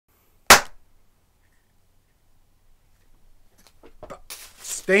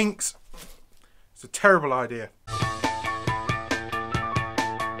stinks. It's a terrible idea.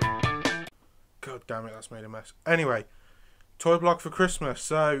 God damn it, that's made a mess. Anyway, toy blog for Christmas.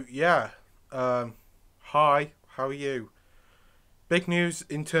 So, yeah. Hi, how are you? Big news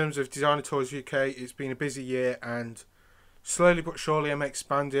in terms of Designer Toys UK. It's been a busy year and slowly but surely I'm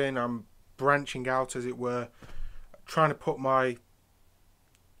expanding. I'm branching out, as it were. Trying to put my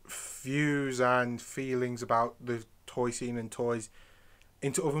views and feelings about the toy scene and toys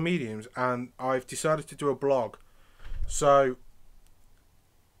into other mediums. And I've decided to do a blog. So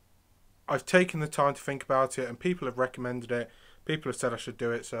I've taken the time to think about it and people have recommended it. People have said I should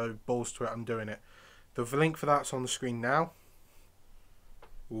do it, so balls to it, I'm doing it. The link for that's on the screen now.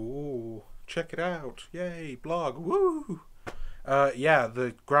 Ooh, check it out. Yay, blog. Woo! Yeah,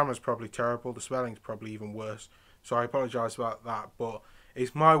 the grammar's probably terrible. The spelling's probably even worse. So I apologise about that. But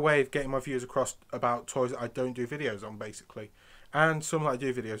it's my way of getting my views across about toys that I don't do videos on, basically. And some that I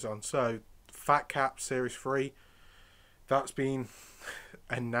do videos on. So, Fat Cap Series 3. That's been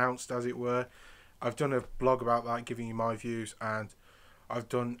announced, as it were. I've done a blog about that, giving you my views. And I've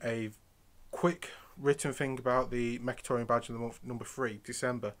done a quick written thing about the Mechatorian Badge of the Month number 3,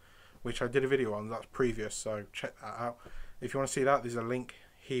 December, which I did a video on. That's previous, so check that out. If you want to see that, there's a link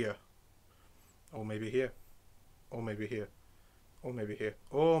here, or maybe here, or maybe here, or maybe here,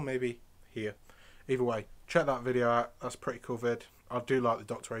 or maybe here. Either way, check that video out. That's pretty cool vid. I do like the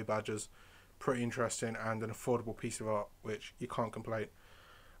Dr. A badges. Pretty interesting and an affordable piece of art, which you can't complain.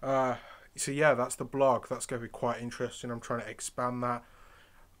 So yeah, that's the blog. That's going to be quite interesting. I'm trying to expand that.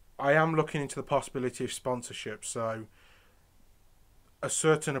 I am looking into the possibility of sponsorship, so a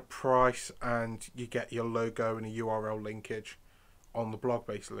certain price and you get your logo and a URL linkage on the blog.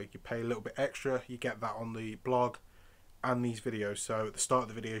 Basically, you pay a little bit extra, you get that on the blog and these videos. So at the start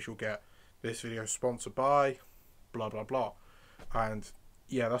of the videos you'll get this video sponsored by blah blah blah, and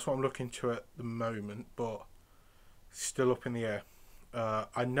yeah, that's what I'm looking to at the moment, but still up in the air.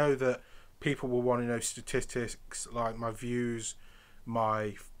 I know that people will want to know statistics like my views,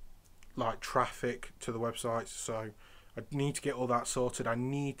 my traffic to the website, so I need to get all that sorted. I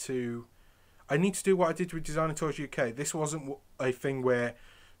need to do what I did with Designer Toys UK. This wasn't a thing where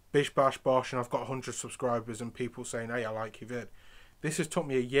bish bash bosh and I've got 100 subscribers and people saying, hey, I like your vid. This has took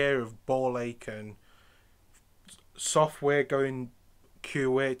me a year of ball ache and software going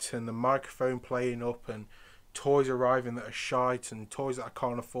QIT and the microphone playing up and toys arriving that are shite and toys that I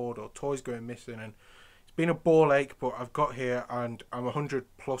can't afford or toys going missing, and it's been a ball ache, but I've got here and I'm 100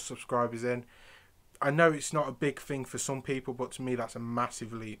 plus subscribers in. I know it's not a big thing for some people, but to me that's a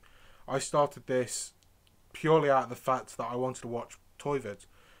massive leap. I started this purely out of the fact that I wanted to watch toy vids.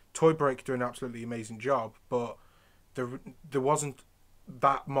 Toy Break doing an absolutely amazing job, but there wasn't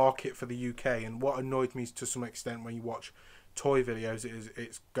that market for the UK, and what annoyed me to some extent when you watch toy videos is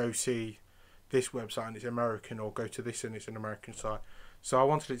it's go see this website and it's American, or go to this and it's an American site. So I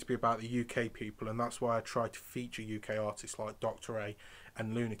wanted it to be about the UK people, and that's why I tried to feature UK artists like Dr. A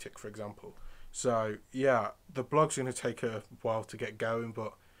and Lunatic, for example. So yeah, the blog's going to take a while to get going,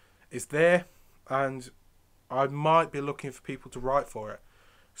 but it's there, and I might be looking for people to write for it.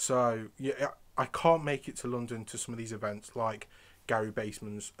 So yeah, I can't make it to London to some of these events, like Gary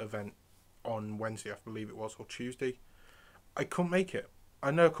Baseman's event on Wednesday, I believe it was, or Tuesday. I couldn't make it. I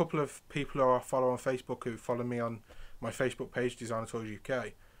know a couple of people who I follow on Facebook who follow me on my Facebook page, Designer Toys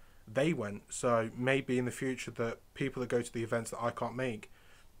UK. They went, so maybe in the future that people that go to the events that I can't make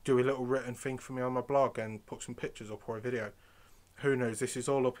do a little written thing for me on my blog and put some pictures up or a video. Who knows? This is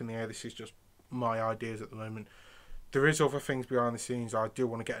all up in the air. This is just my ideas at the moment. There is other things behind the scenes. I do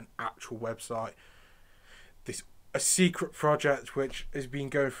want to get an actual website. A secret project which has been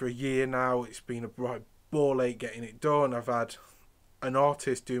going for a year now. It's been a right ball ache getting it done. I've had an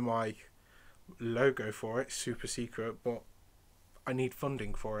artist do my logo for it, super secret, but I need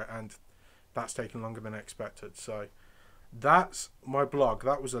funding for it, and that's taken longer than expected. So that's my blog.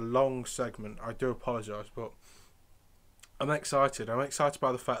 That was a long segment. I do apologise, but I'm excited. I'm excited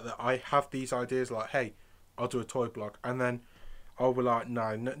by the fact that I have these ideas like, hey, I'll do a toy blog, and then I'll be like,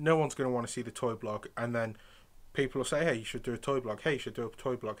 no one's going to want to see the toy blog, and then people will say, hey, you should do a toy blog. Hey, you should do a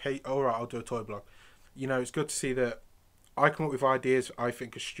toy blog. Hey, alright, I'll do a toy blog. You know, it's good to see that I come up with ideas I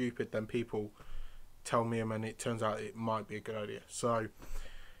think are stupid, then people tell me them and it turns out it might be a good idea. So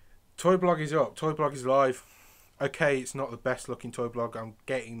toy blog is up. Toy blog is live. Okay, it's not the best looking toy blog. I'm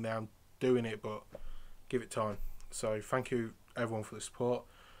getting there. I'm doing it, but give it time. So thank you everyone for the support.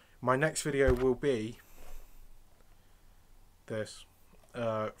 My next video will be this.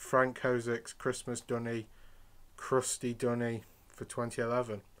 Frank Kozik's Christmas Dunny, Krusty Dunny for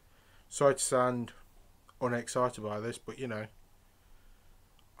 2011. Sorry to sound unexcited by this, but you know,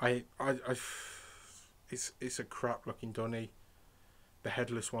 It's a crap looking dunny. The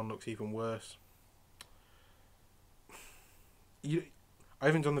headless one looks even worse. I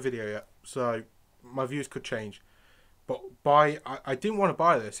haven't done the video yet, so my views could change. But I didn't want to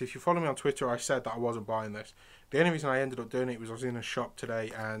buy this. If you follow me on Twitter, I said that I wasn't buying this. The only reason I ended up doing it was I was in a shop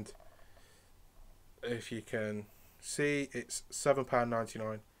today, and if you can see, it's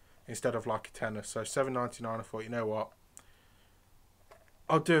 £7.99 instead of like a tenner. So £7.99. I thought, you know what,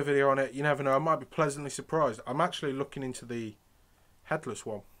 I'll do a video on it. You never know, I might be pleasantly surprised. I'm actually looking into the headless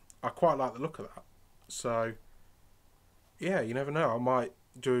one. I quite like the look of that. So yeah, you never know, I might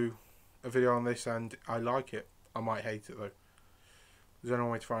do a video on this and I like it. I might hate it though. There's only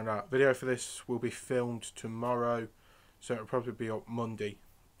one way to find out. Video for this will be filmed tomorrow, so it'll probably be up Monday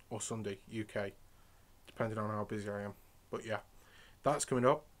or Sunday UK, depending on how busy I am. But yeah, that's coming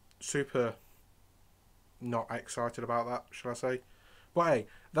up. Super not excited about that, shall I say. But hey,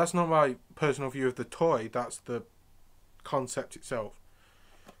 that's not my personal view of the toy, that's the concept itself.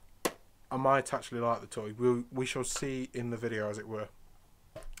 I might actually like the toy. We shall see in the video, as it were.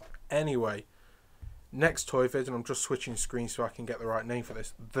 Anyway, next toy vid, and I'm just switching screens so I can get the right name for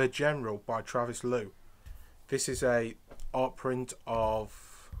this. The General by Travis Liu. This is a art print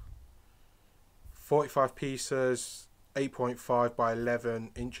of 45 pieces, 8.5 by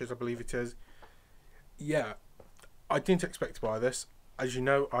 11 inches, I believe it is. Yeah, I didn't expect to buy this. As you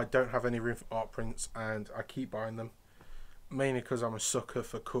know, I don't have any room for art prints, and I keep buying them. Mainly because I'm a sucker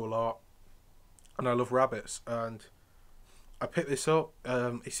for cool art. And I love rabbits, and I picked this up.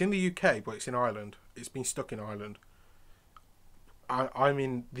 It's in the UK, but it's in Ireland. It's been stuck in Ireland. I'm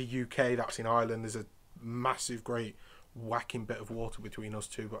in the UK, that's in Ireland. There's a massive, great whacking bit of water between us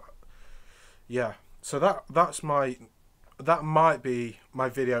two. But yeah, so that might be my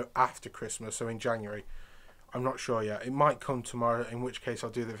video after Christmas, so in January. I'm not sure yet. It might come tomorrow, in which case I'll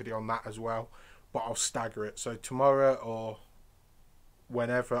do the video on that as well. But I'll stagger it. So tomorrow or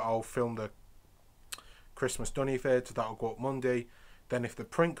whenever, I'll film the Christmas dunny vid. That'll go up Monday. Then if the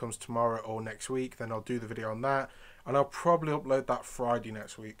print comes tomorrow or next week, then I'll do the video on that. And I'll probably upload that Friday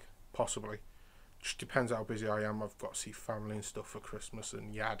next week. Possibly. Just depends how busy I am. I've got to see family and stuff for Christmas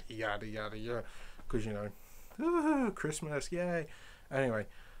and yada yada yada yada. Because, you know, Christmas, yay. Anyway,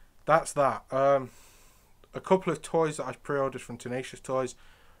 that's that. A couple of toys that I pre-ordered from Tenacious Toys.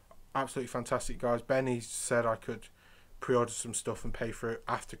 Absolutely fantastic, guys. Benny said I could pre-order some stuff and pay for it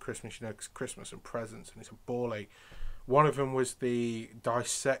after Christmas, you know, because Christmas and presents, and it's a ball ache. One of them was the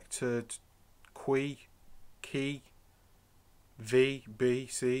dissected key V, B,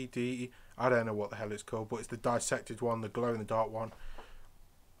 C, D, E. I don't know what the hell it's called, but it's the dissected one, the glow-in-the-dark one.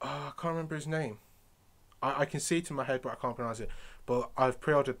 I can't remember his name. I can see it in my head, but I can't pronounce it. But I've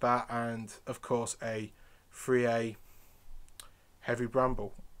pre-ordered that, and of course a 3A Heavy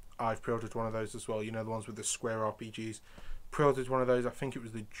Bramble. I've pre-ordered one of those as well. You know, the ones with the square RPGs. Pre-ordered one of those. I think it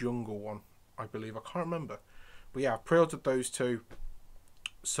was the Jungle one, I believe. I can't remember. But yeah, I've pre-ordered those two.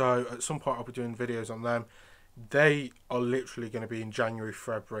 So at some point I'll be doing videos on them. They are literally going to be in January,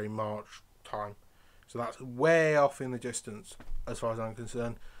 February, March time. So that's way off in the distance as far as I'm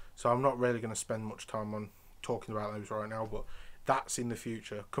concerned. So I'm not really going to spend much time on talking about those right now. But that's in the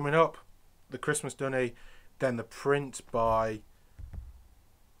future. Coming up, the Christmas dunny. Then the print by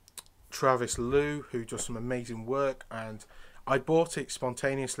Travis Liu, who does some amazing work, and I bought it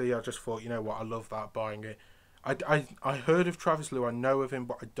spontaneously. I just thought, you know what, I love that, buying it. I heard of Travis Liu, I know of him,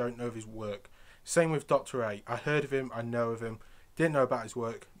 but I don't know of his work. Same with Dr. A. I heard of him, I know of him, didn't know about his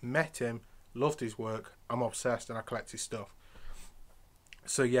work, met him, loved his work, I'm obsessed, and I collect his stuff.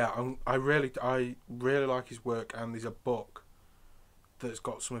 So yeah, I really like his work, and there's a book that's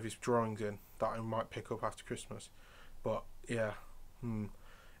got some of his drawings in that I might pick up after Christmas. But yeah,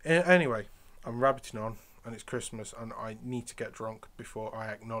 Anyway, I'm rabbiting on, and it's Christmas, and I need to get drunk before I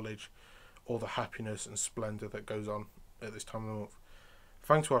acknowledge all the happiness and splendour that goes on at this time of the month.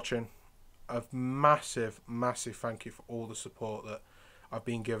 Thanks for watching. A massive, massive thank you for all the support that I've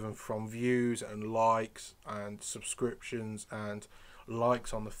been given from views and likes and subscriptions and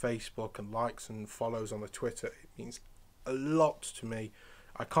likes on the Facebook and likes and follows on the Twitter. It means a lot to me.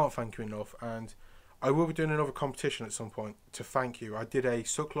 I can't thank you enough, and I will be doing another competition at some point to thank you. I did a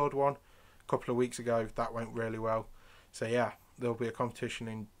Sucklord one a couple of weeks ago. That went really well. So yeah, there'll be a competition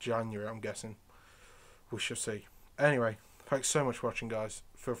in January, I'm guessing. We shall see. Anyway, thanks so much for watching, guys.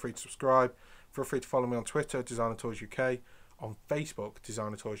 Feel free to subscribe. Feel free to follow me on Twitter, Designer Toys UK. On Facebook,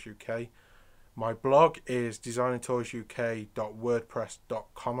 Designer Toys UK. My blog is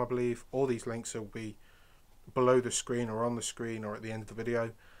designertoysuk.wordpress.com, I believe. All these links will be below the screen or on the screen or at the end of the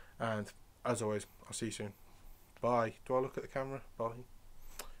video. And as always, I'll see you soon. Bye. Do I look at the camera? Bye.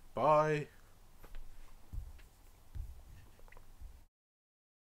 Bye.